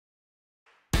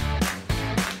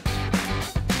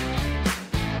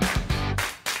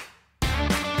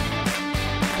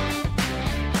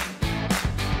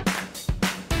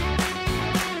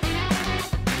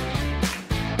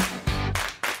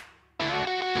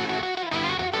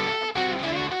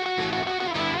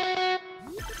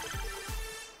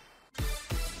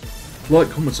Like,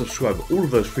 comment, subscribe, all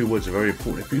of those 3 words are very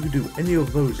important. If you could do any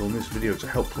of those on this video to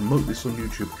help promote this on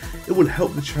YouTube, it will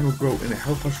help the channel grow and it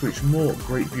help us reach more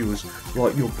great viewers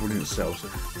like your brilliant selves.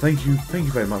 Thank you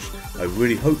very much. I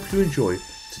really hope you enjoy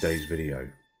today's video.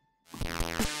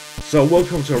 So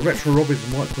welcome to Retro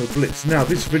Robbins Micro Blitz. Now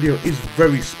this video is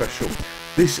very special.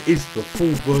 This is the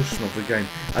full version of the game.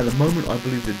 At the moment I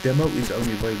believe the demo is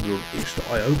only available on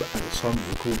itch.io, but at the time of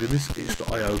recording this,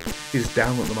 itch.io is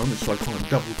down at the moment, so I can't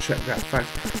double check that fact.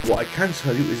 What I can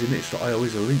tell you is in itch.io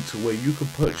is a link to where you can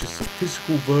purchase the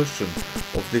physical version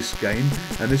of this game,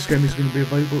 and this game is going to be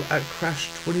available at Crash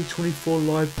 2024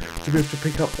 Live to be able to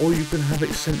pick up, or you can have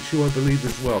it sent to you I believe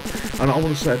as well. And I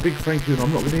want to say a big thank you, and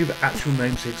I'm not going to give actual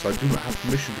names here because I do not have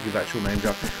permission to give actual names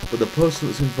out, but the person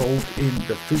that's involved in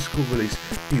the physical release,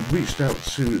 he reached out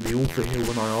to the author here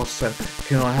when I asked him,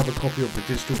 can I have a copy of the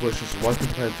digital version so I can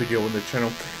play a video on the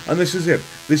channel? And this is it.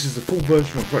 This is the full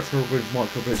version of Retro Robbins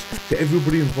Micro Blitz. To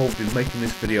everybody involved in making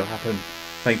this video happen,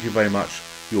 thank you very much.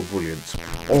 You're brilliant.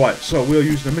 Alright, so we are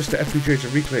using the MiSTer FGPA to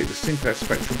recreate the Sinclair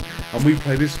Spectrum, and we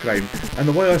play this game. And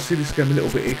the way I see this game a little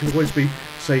bit, it can always be,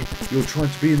 say, you're trying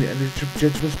to be in the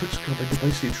Gentleman's Picture Club and you're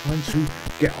basically trying to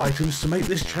get items to make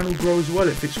this channel grow as well.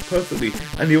 It fits perfectly.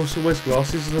 And he also wears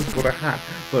glasses and has got a hat,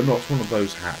 but not one of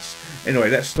those hats. Anyway,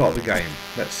 let's start the game.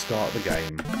 Let's start the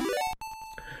game.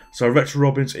 So Retro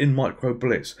Robbins in Micro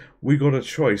Blitz. We got a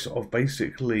choice of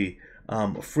basically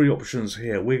 3 options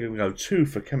here. We're going to go 2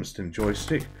 for Kempston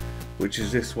joystick, which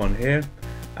is this one here,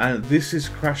 and this is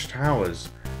Crash Towers,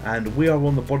 and we are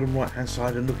on the bottom right hand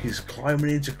side, and look, he's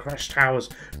climbing into Crash Towers.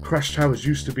 Crash Towers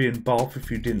used to be in Bath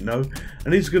if you didn't know,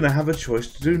 and he's going to have a choice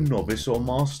to do Novice or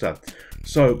Master.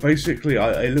 So basically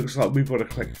it looks like we've got to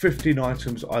collect 15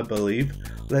 items I believe.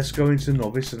 Let's go into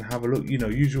Novice and have a look. You know,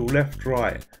 usual left,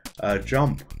 right,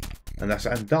 jump,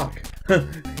 and duck.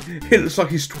 It looks like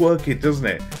he's twerking, doesn't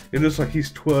it? It looks like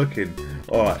he's twerking.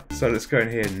 Alright, so let's go in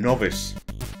here. Novice.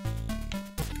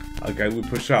 Okay, we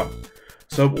push up.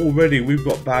 So already we've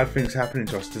got bad things happening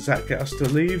to us. Does that get us to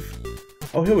leave?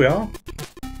 Oh, here we are.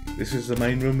 This is the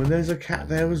main room, and there's a cat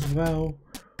there as well.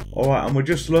 Alright, and we're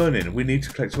just learning. We need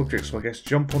to collect objects, so I guess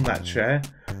jump on that chair.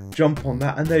 Jump on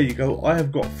that, and there you go. I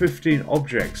have got 15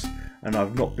 objects. And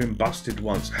I've not been busted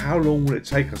once. How long will it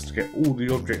take us to get all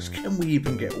the objects? Can we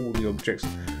even get all the objects?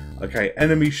 Okay,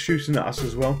 enemies shooting at us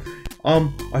as well.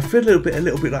 I feel a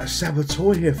little bit like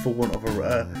Saboteur here, for want of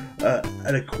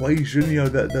an equation. You know,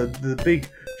 the big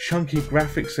chunky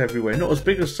graphics everywhere. Not as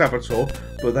big as Saboteur,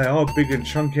 but they are big and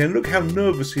chunky. And look how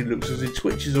nervous he looks as he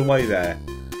twitches away there.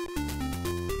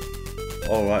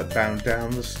 All right, bound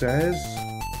down the stairs.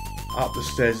 Up the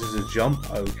stairs is a jump.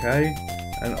 Okay,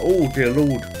 and oh dear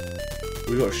Lord.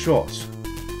 We got shots.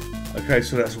 Okay,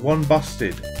 so that's 1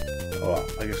 busted.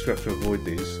 Alright, I guess we have to avoid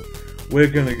these. We're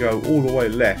going to go all the way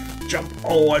left. Jump.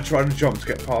 Oh, I tried to jump to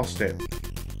get past it.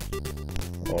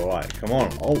 Alright, come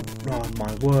on. Oh,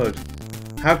 my word.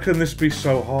 How can this be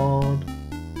so hard?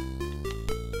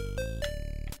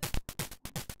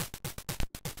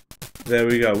 There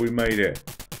we go, we made it.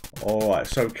 Alright,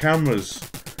 so cameras.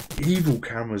 Evil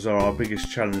cameras are our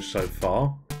biggest challenge so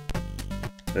far.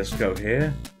 Let's go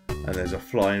here. And there's a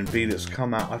flying bee that's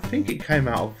come out. I think it came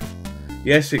out of...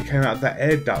 Yes, it came out of that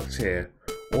air duct here.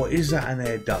 Or is that an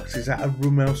air duct? Is that a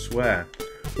room elsewhere?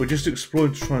 We're just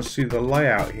exploring to try and see the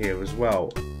layout here as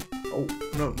well. Oh,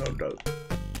 no.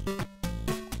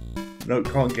 No,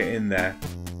 can't get in there.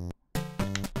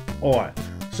 Alright,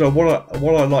 so what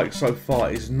I like so far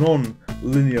is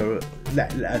non-linear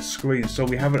screen. So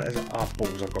we haven't...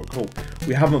 balls, I've got caught.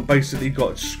 We haven't basically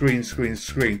got screen.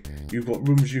 You've got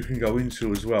rooms you can go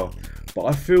into as well. But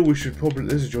I feel we should probably...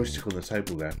 There's a joystick on the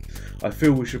table there. I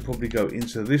feel we should probably go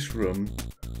into this room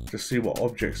to see what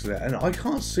objects are there. And I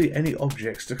can't see any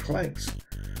objects to collect.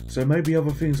 So maybe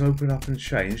other things open up and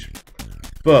change.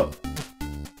 But...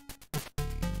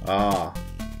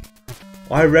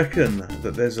 I reckon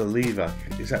that there's a lever.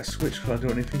 Is that switch? Can I do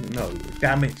anything? No.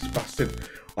 Damn it, it's busted.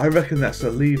 I reckon that's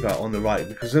a lever on the right,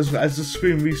 because as the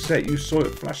screen reset you saw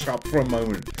it flash up for a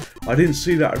moment. I didn't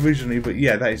see that originally, but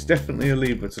yeah, that is definitely a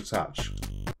lever to touch.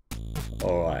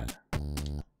 Alright.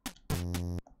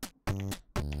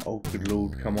 Oh good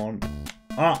lord, come on.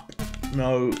 Up!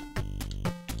 No.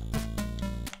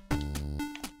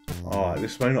 Alright,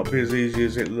 this may not be as easy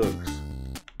as it looks.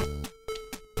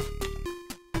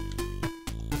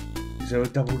 Is there a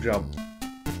double jump?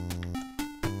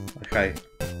 Okay.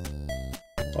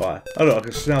 Alright, I look like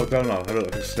a snail, don't I? I look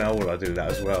like a snail when I do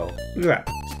that as well. Look at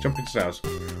that, it's jumping snails.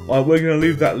 Alright, we're going to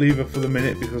leave that lever for the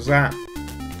minute because that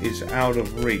is out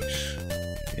of reach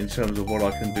in terms of what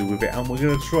I can do with it. And we're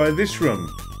going to try this room.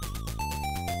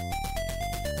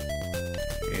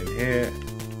 In here.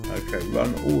 Okay,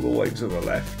 run all the way to the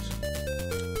left.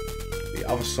 The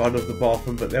other side of the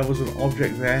bathroom, but there was an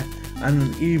object there and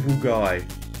an evil guy.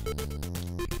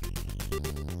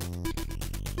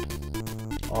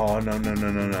 Oh, no, no,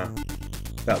 no, no, no.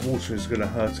 That water is going to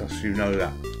hurt us, you know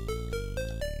that.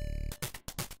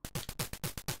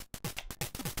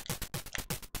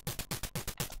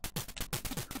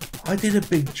 I did a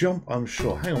big jump, I'm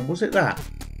sure. Hang on, was it that?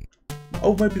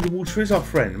 Oh, maybe the water is our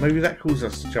friend. Maybe that caused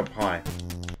us to jump high.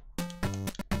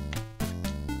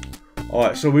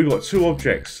 Alright, so we've got 2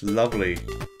 objects. Lovely.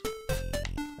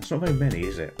 That's not very many,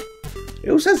 is it?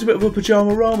 It also has a bit of a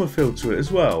Pajama-Rama feel to it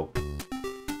as well.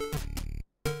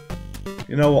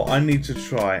 You know what? I need to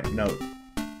try it. No.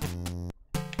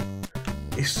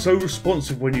 It's so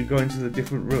responsive when you go into the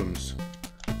different rooms.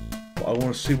 But I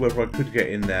want to see whether I could get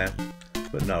in there.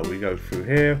 But no, we go through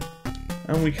here.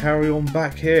 And we carry on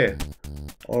back here.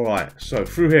 Alright, so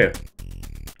through here.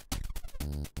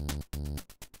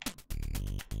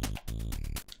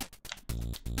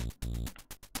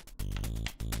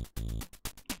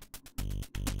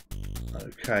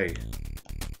 Okay.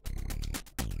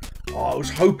 Oh, I was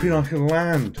hoping I could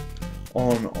land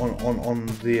on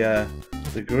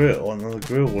the grill,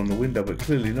 on the window, but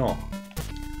clearly not.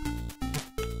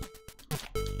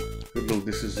 Good lord,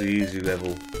 this is the easy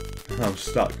level. I'm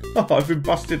stuck. Oh, I've been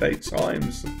busted 8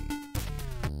 times.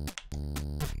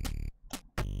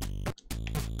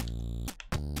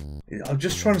 I'm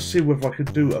just trying to see whether I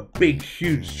could do a big,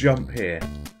 huge jump here.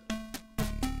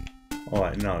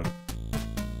 Alright, no.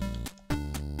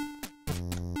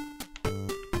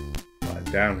 Right,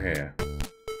 down here.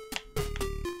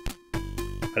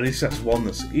 At least that's one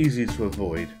that's easy to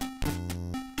avoid.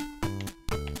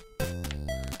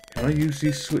 Can I use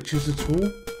these switches at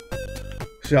all?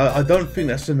 See, I don't think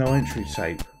that's the no entry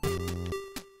tape.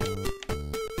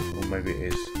 Or maybe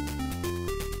it is.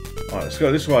 Alright, let's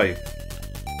go this way.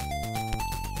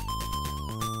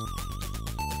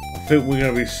 I think we're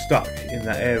going to be stuck in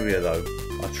that area though.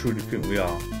 I truly think we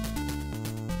are.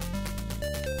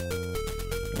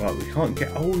 Right, we can't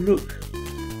get... Oh, look!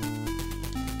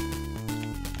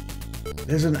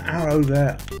 There's an arrow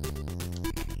there.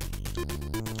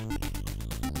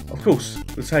 Of course,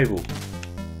 the table.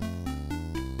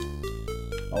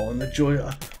 Oh, and the joy...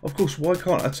 Of course, why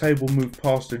can't a table move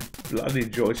past a bloody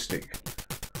joystick?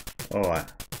 Alright.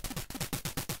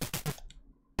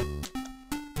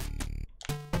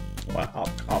 Right, up.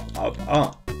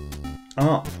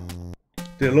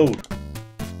 Dear Lord.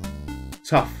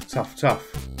 Tough.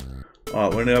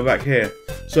 Alright, we're going to go back here.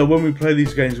 So when we play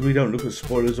these games, we don't look at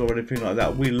spoilers or anything like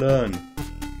that. We learn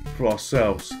for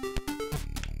ourselves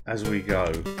as we go.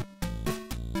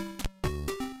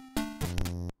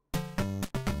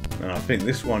 And I think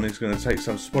this one is going to take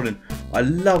some spotting. I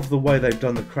love the way they've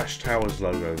done the Crash Towers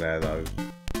logo there, though.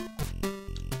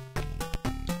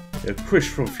 Yeah, Chris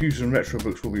from Fusion Retro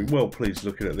Books will be well pleased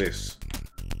looking at this.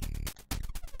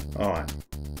 Alright.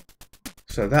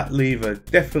 So that lever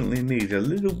definitely needs a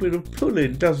little bit of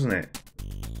pulling, doesn't it?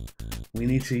 We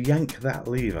need to yank that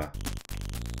lever.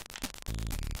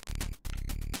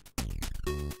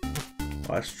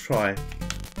 Let's try.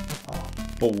 Oh,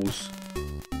 balls.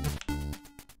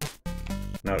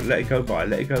 No, let it go by,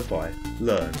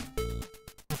 Learn.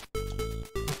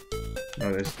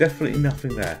 No, there's definitely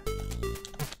nothing there.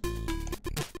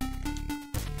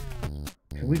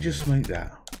 Can we just make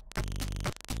that?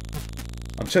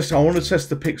 I want to test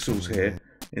the pixels here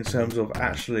in terms of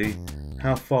actually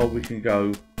how far we can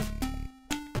go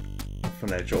off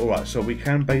an edge. Alright, so we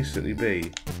can basically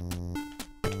be...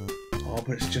 Oh,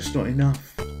 but it's just not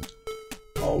enough.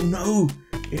 Oh no!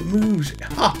 It moves!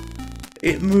 Ha!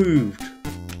 It moved!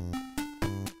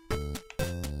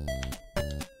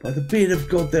 By the beard of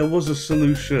God, there was a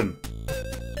solution.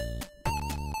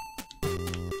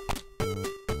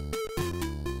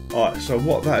 Alright, so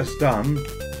what that has done...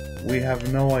 We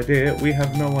have no idea.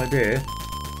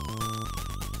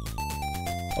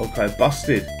 Okay,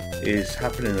 busted is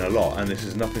happening a lot, and this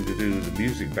has nothing to do with the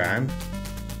music band.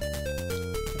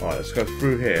 Alright, let's go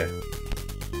through here.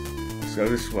 Let's go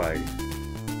this way.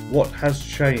 What has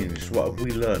changed? What have we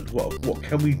learned? What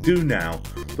can we do now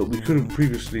that we couldn't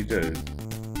previously do?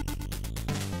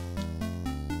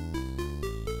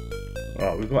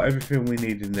 Alright, we've got everything we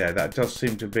need in there. That does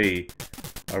seem to be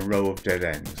a row of dead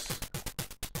ends.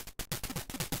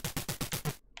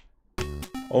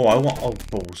 Oh,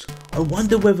 balls. I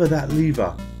wonder whether that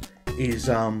lever is,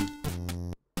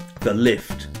 the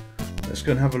lift. Let's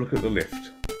go and have a look at the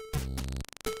lift.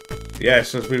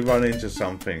 Yes, as we run into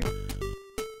something.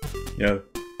 You know,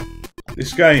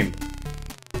 this game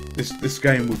this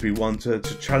game would be one to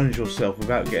challenge yourself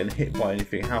without getting hit by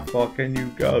anything. How far can you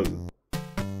go?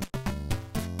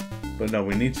 But no,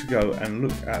 we need to go and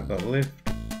look at the lift.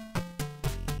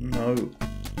 No.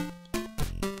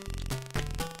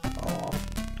 Oh,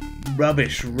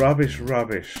 rubbish, rubbish,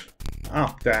 rubbish.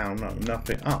 Up, down, no,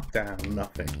 nothing. Up, down,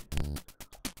 nothing.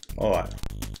 Alright.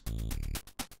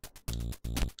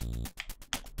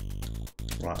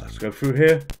 Right, let's go through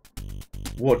here.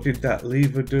 What did that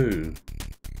lever do?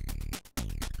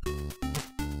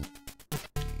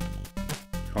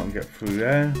 Can't get through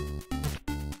there.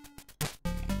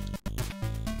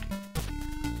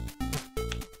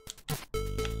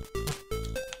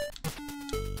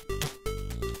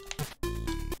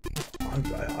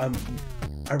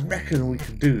 I reckon we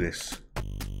can do this.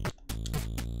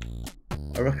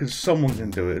 I reckon someone can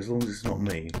do it as long as it's not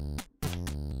me.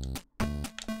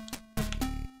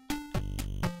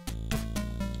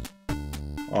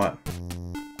 Alright.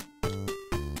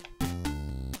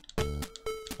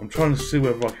 I'm trying to see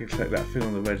whether I can collect that thing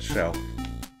on the red shelf.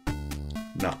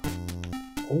 No.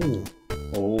 Oh.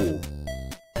 Oh.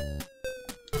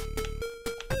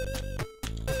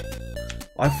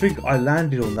 I think I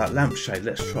landed on that lampshade.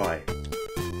 Let's try.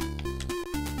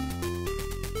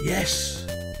 Yes!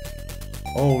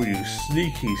 Oh, you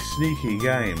sneaky, sneaky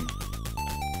game.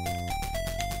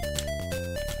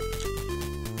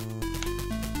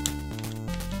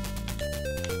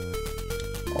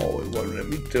 Oh, it won't let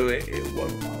me do it. It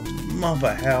won't. Oh,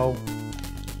 mother hell.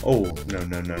 Oh, no,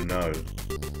 no, no, no.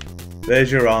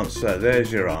 There's your answer.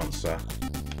 There's your answer.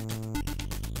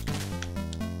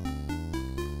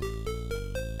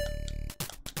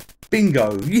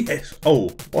 Bingo! Yes! Oh,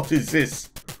 what is this?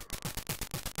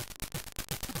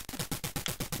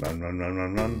 Run, run, run,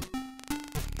 run, run.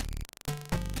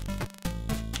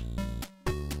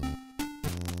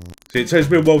 See, it takes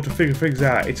me a while to figure things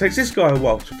out. It takes this guy a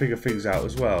while to figure things out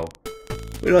as well.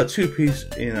 We're like two peas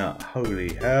in a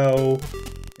holy hell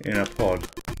in a pod.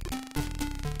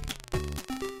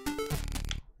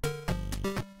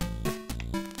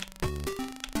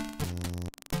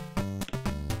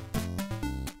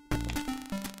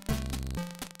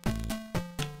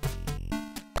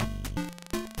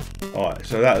 Alright,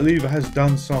 so that lever has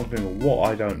done something, what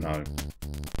I don't know.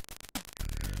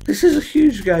 This is a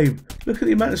huge game. Look at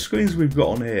the amount of screens we've got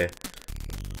on here.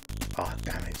 Ah, oh,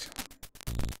 damn it.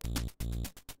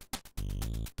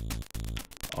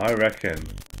 I reckon.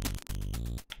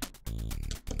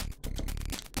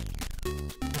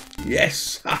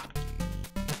 Yes! Ha!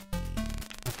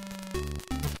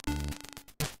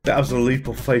 That was a leap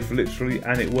of faith, literally,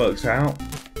 and it works out.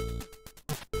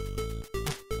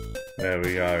 There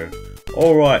we go.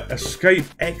 Alright, escape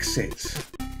exit.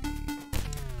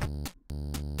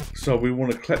 So we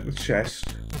want to collect the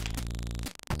chest.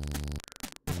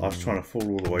 I was trying to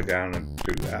fall all the way down and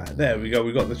do that. There we go,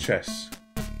 we got the chest.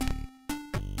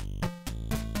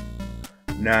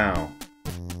 Now,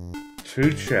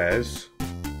 2 chairs.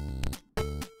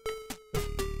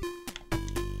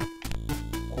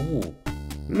 Oh,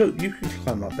 look, you can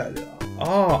climb up that.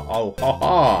 Ah, oh, ha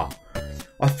ha.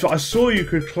 I saw you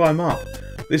could climb up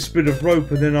this bit of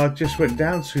rope and then I just went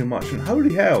down too much and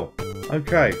holy hell.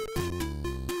 Okay.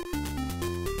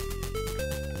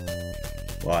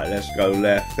 Right, let's go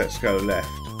left, let's go left.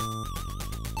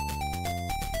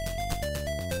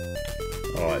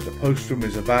 Alright, the post room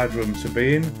is a bad room to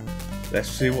be in. Let's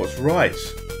see what's right.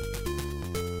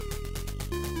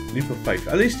 Leap of faith.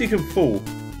 At least he can fall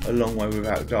a long way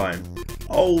without dying.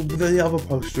 Oh, the other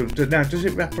post room. Now, does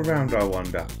it wrap around, I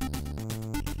wonder?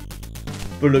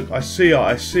 But look, I see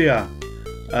a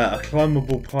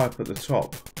climbable pipe at the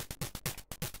top.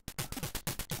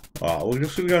 Alright, we're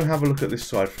just going to go and have a look at this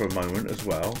side for a moment as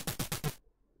well.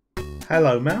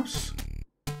 Hello, mouse.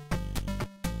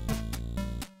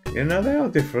 You know, they are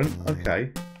different.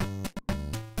 Okay.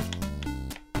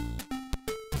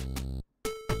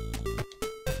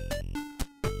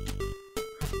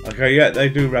 Okay, yeah, they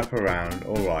do wrap around.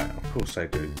 Alright, of course they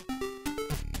do.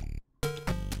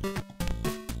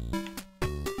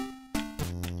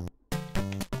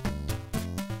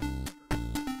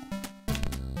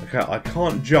 Okay, I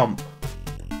can't jump.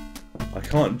 I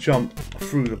can't jump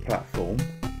through the platform.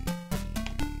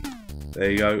 There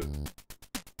you go.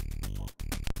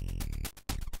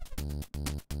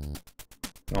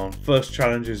 Come on, first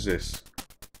challenge is this.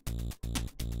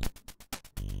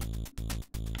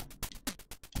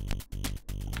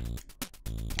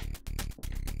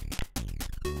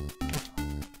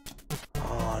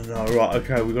 Oh no, right,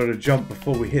 okay, we've got to jump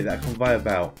before we hit that conveyor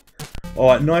belt.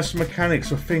 Alright, nice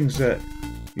mechanics of things that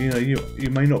you know, you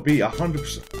may not be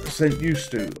 100%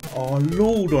 used to. Oh,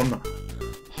 Lord on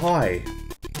high.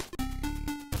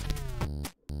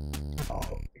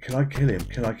 Can I kill him?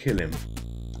 Can I kill him?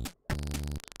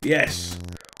 Yes!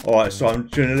 Alright, so I'm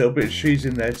doing a little bit of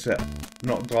cheesing there to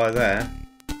not die there.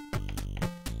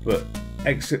 But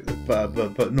exit,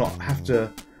 but not have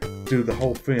to do the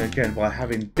whole thing again by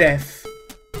having death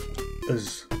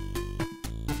as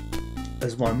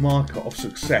my marker of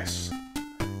success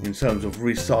in terms of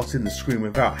restarting the screen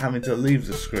without having to leave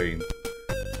the screen.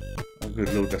 Oh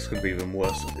good lord, that's going to be even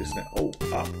worse, isn't it? Oh,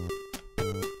 up.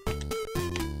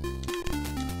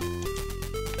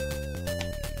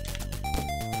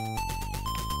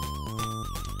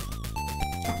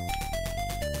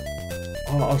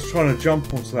 Oh, I was trying to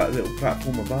jump onto that little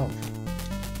platform above.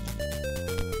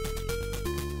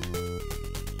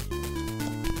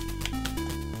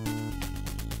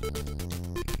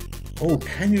 Oh,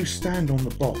 can you stand on the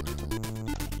box?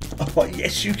 Oh,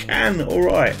 yes you can!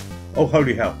 Alright. Oh,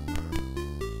 holy hell.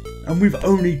 And we've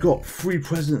only got 3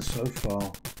 presents so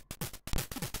far.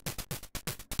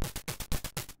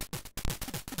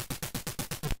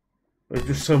 There's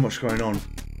just so much going on.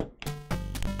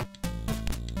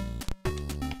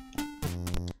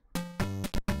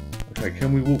 Okay,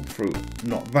 can we walk through?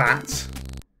 Not that.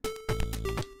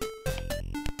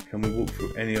 Can we walk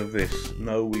through any of this?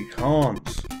 No, we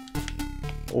can't.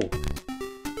 Oh.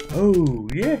 Oh,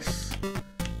 yes.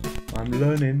 I'm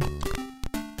learning.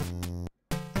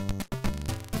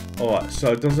 Alright,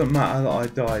 so it doesn't matter that I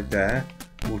died there.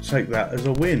 We'll take that as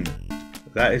a win.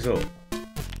 That is all.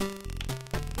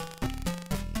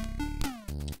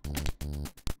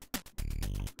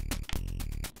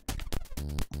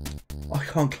 I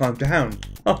can't climb down.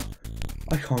 Oh,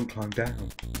 I can't climb down.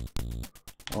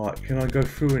 Alright, can I go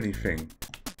through anything?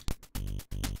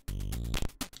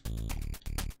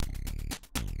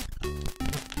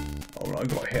 Oh, I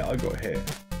got hit, I got hit.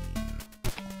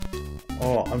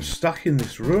 Oh, I'm stuck in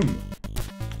this room.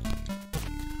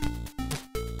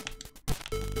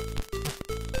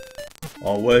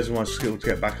 Oh, where's my skill to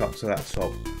get back up to that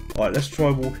top? Alright, let's try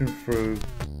walking through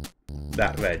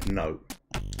that red. No.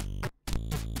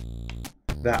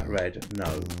 That red.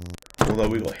 No. Although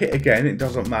we got hit again, it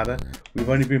doesn't matter. We've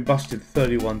only been busted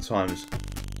 31 times.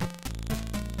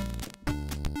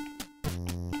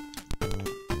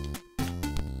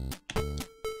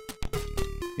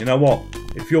 You know what?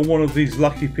 If you're one of these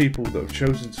lucky people that have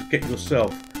chosen to get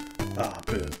yourself,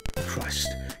 Christ,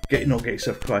 get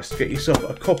yourself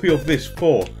a copy of this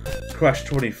for Crash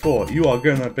 24. You are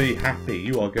gonna be happy.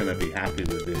 You are gonna be happy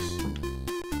with this.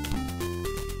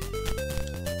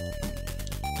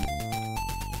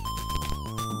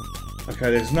 Okay,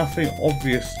 there's nothing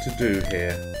obvious to do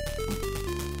here.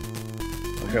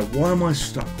 Okay, why am I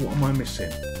stuck? What am I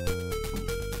missing?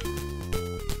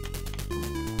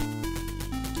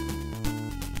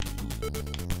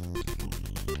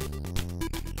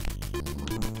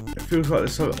 It feels like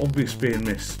there's something obvious being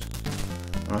missed,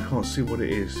 and I can't see what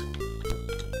it is.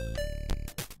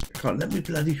 Can't let me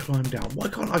bloody climb down. Why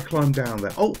can't I climb down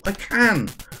there? Oh, I can!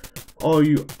 Oh,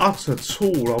 you utter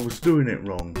tool! I was doing it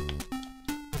wrong.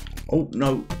 Oh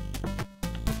no!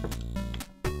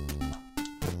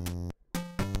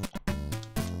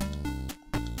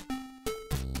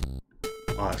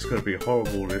 Ah, it's going to be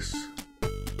horrible. This.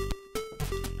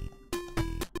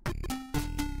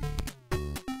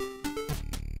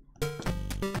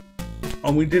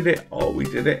 Oh, we did it! Oh, we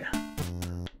did it!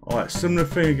 Alright, similar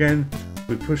thing again.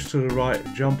 We push to the right,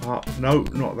 jump up. No,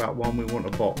 not that one. We want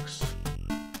a box.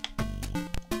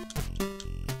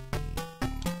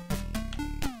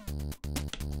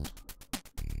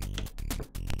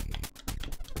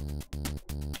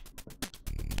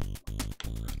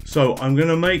 So I'm going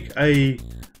to make a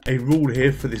rule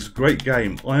here for this great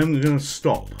game. I am going to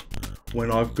stop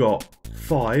when I've got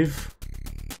 5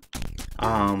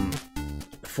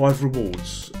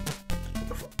 rewards,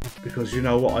 because you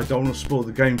know what, I don't want to spoil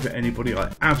the game for anybody. I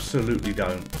absolutely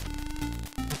don't.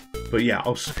 But yeah,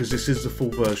 because this is the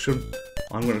full version,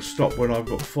 I'm going to stop when I've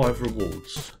got 5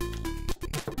 rewards.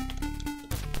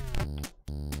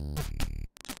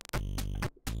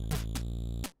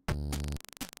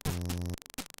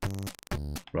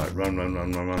 Right,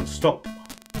 run, stop.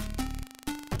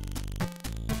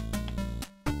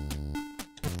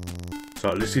 So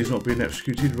at least he's not being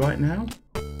executed right now.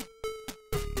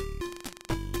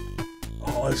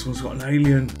 Oh, this one's got an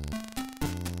alien.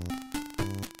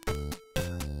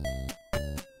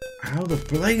 How the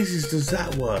blazes does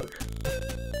that work?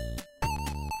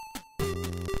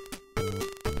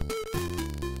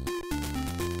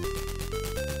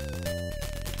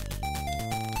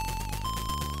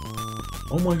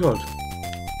 Oh my god.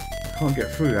 I can't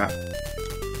get through that.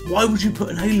 Why would you put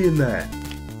an alien there?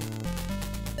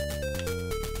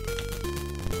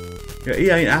 Yeah, he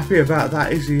ain't happy about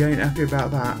that, is he? He ain't happy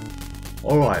about that.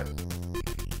 Alright.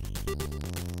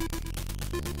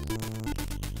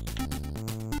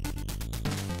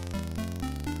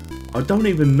 I don't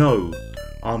even know,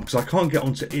 because I can't get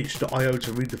onto itch.io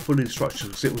to read the full instructions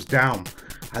because it was down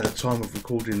at the time of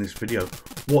recording this video.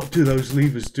 What do those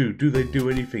levers do? Do they do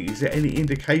anything? Is there any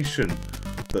indication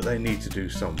that they need to do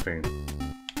something?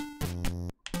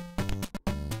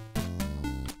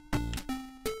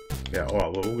 Yeah,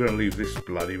 alright, well, we're going to leave this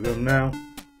bloody room now.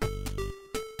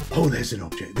 Oh, there's an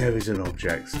object. There is an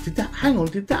object. Did that, hang on,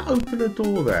 did that open a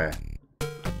door there?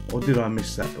 Or did I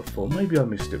miss that before? Maybe I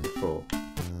missed it before.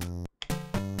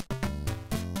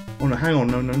 Oh no, hang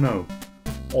on, no.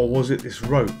 Or was it this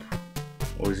rope?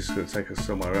 Or is this going to take us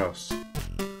somewhere else?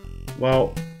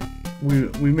 Well,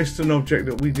 we missed an object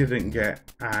that we didn't get,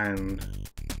 and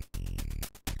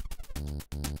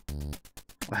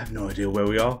I have no idea where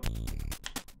we are.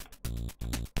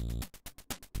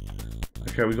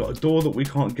 Okay, we got a door that we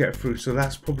can't get through, so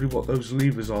that's probably what those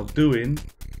levers are doing.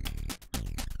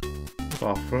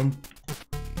 Bathroom.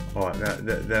 Alright,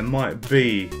 there might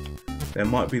be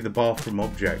the bathroom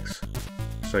objects,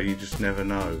 so you just never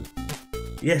know.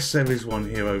 Yes, there is one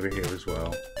here over here as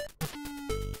well.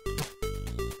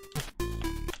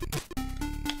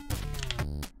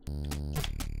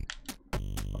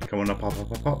 Come on, up.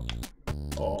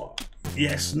 Oh,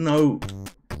 yes, no.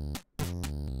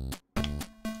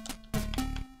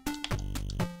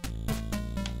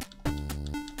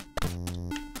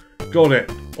 Got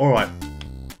it. Alright.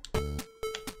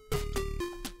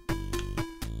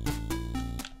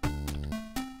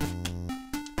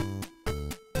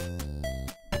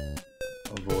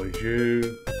 Avoid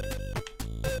you.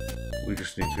 We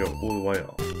just need to go all the way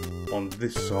up on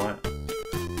this side.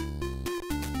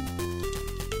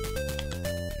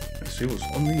 Let's see what's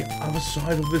on the other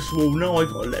side of this wall. No, I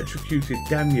got electrocuted.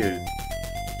 Damn you.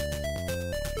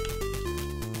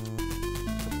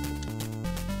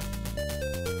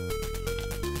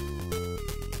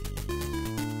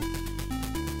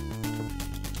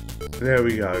 There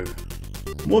we go.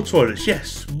 More toilets,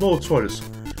 yes, more toilets.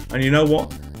 And you know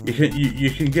what? You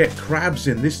can get crabs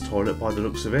in this toilet by the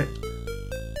looks of it.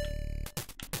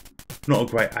 Not a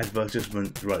great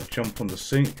advertisement. Right, jump on the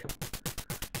sink.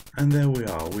 And there we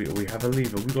are. We have a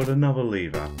lever. We got another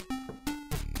lever.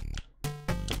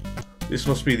 This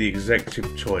must be the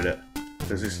executive toilet,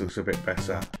 because this looks a bit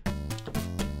better.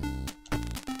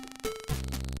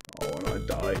 Oh, and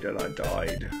I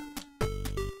died.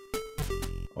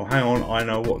 Oh, hang on, I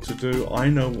know what to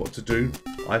do.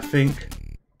 I think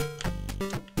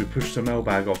we push the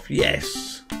mailbag off.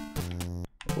 Yes!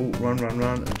 Oh, run,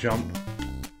 and jump.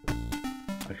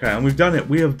 Okay, and we've done it.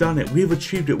 We have done it. We have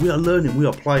achieved it. We are learning. We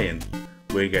are playing.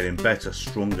 We're getting better,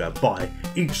 stronger by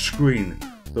each screen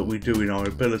that we do in our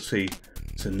ability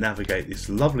to navigate this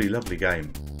lovely, lovely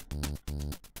game.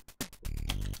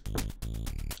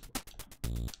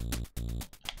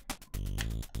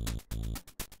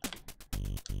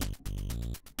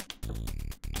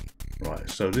 Right,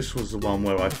 so this was the one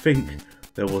where I think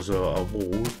there was a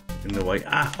wall in the way.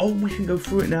 Ah, oh, we can go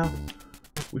through it now.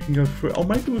 We can go through it. Oh,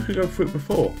 maybe we could go through it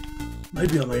before.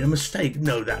 Maybe I made a mistake.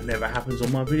 No, that never happens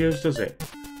on my videos, does it?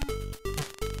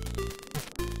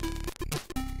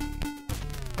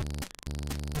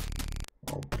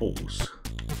 Oh, balls.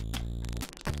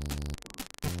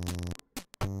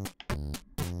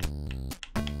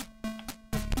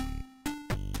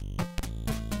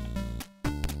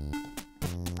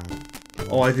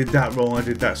 Oh, I did that wrong. I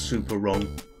did that super wrong.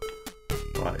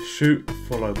 Right, shoot,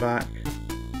 follow back.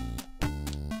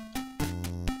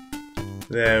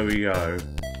 There we go.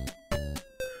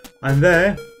 And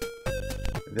there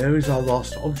is our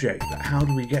last object. How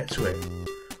do we get to it?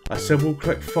 I said we'll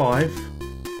collect 5.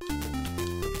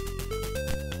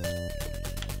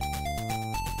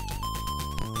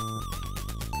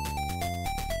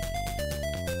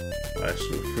 Let's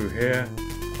look through here.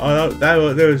 Oh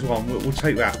no, there is one. We'll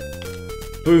take that.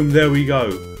 Boom, there we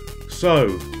go.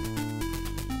 So,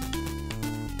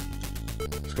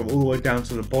 let's go all the way down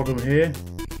to the bottom here.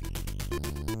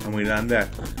 And we land there.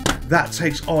 That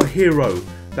takes our hero.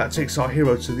 That takes our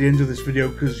hero to the end of this video,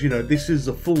 because, you know, this is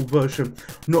the full version.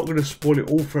 I'm not going to spoil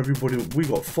it all for everybody. We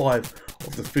got 5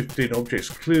 of the 15 objects.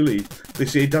 Clearly,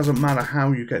 it doesn't matter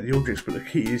how you get the objects, but the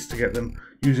key is to get them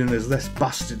using as less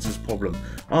bastards as problem.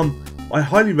 I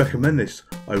highly recommend this.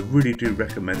 I really do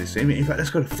recommend this. In fact,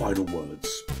 let's go to final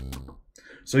words.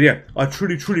 So yeah, I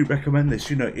truly recommend this.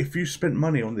 You know, if you spent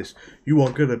money on this, you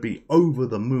are going to be over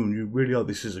the moon. You really are.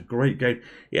 This is a great game.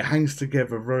 It hangs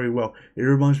together very well. It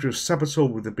reminds me of Saboteur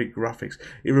with the big graphics.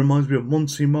 It reminds me of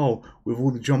Monty Mole with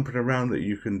all the jumping around that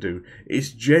you can do. It's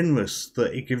generous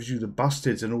that it gives you the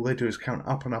busteds and all they do is count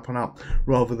up and up and up,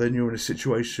 rather than you're in a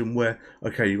situation where,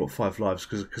 okay, you've got 5 lives,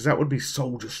 because that would be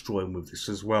soul destroying with this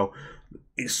as well.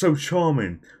 It's so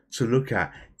charming to look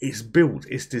at. It's built,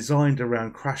 it's designed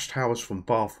around Crash Towers from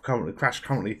Bath,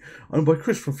 currently owned by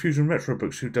Chris from Fusion Retro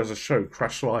Books, who does a show,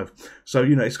 Crash Live. So,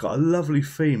 you know, it's got a lovely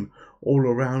theme all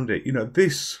around it. You know,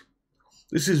 this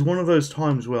is one of those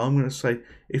times where I'm going to say,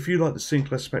 if you like the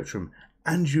Sinclair Spectrum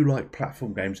and you like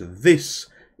platform games, this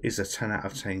is a 10 out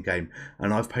of 10 game.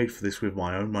 And I've paid for this with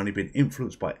my own money, been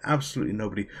influenced by absolutely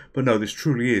nobody. But no, this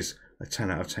truly is a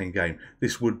 10 out of 10 game.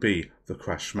 This would be the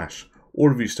Crash Smash. All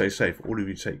of you stay safe, all of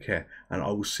you take care, and I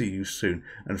will see you soon.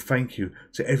 And thank you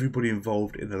to everybody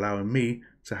involved in allowing me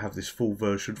to have this full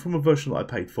version, from a version that I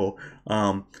paid for,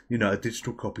 you know, a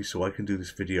digital copy, so I can do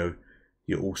this video.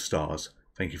 You're all stars.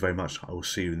 Thank you very much. I will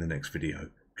see you in the next video.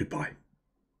 Goodbye.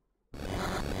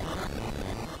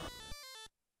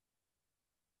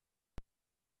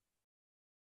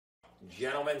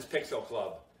 Gentlemen's Pixel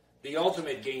Club, the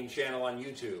ultimate game channel on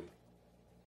YouTube.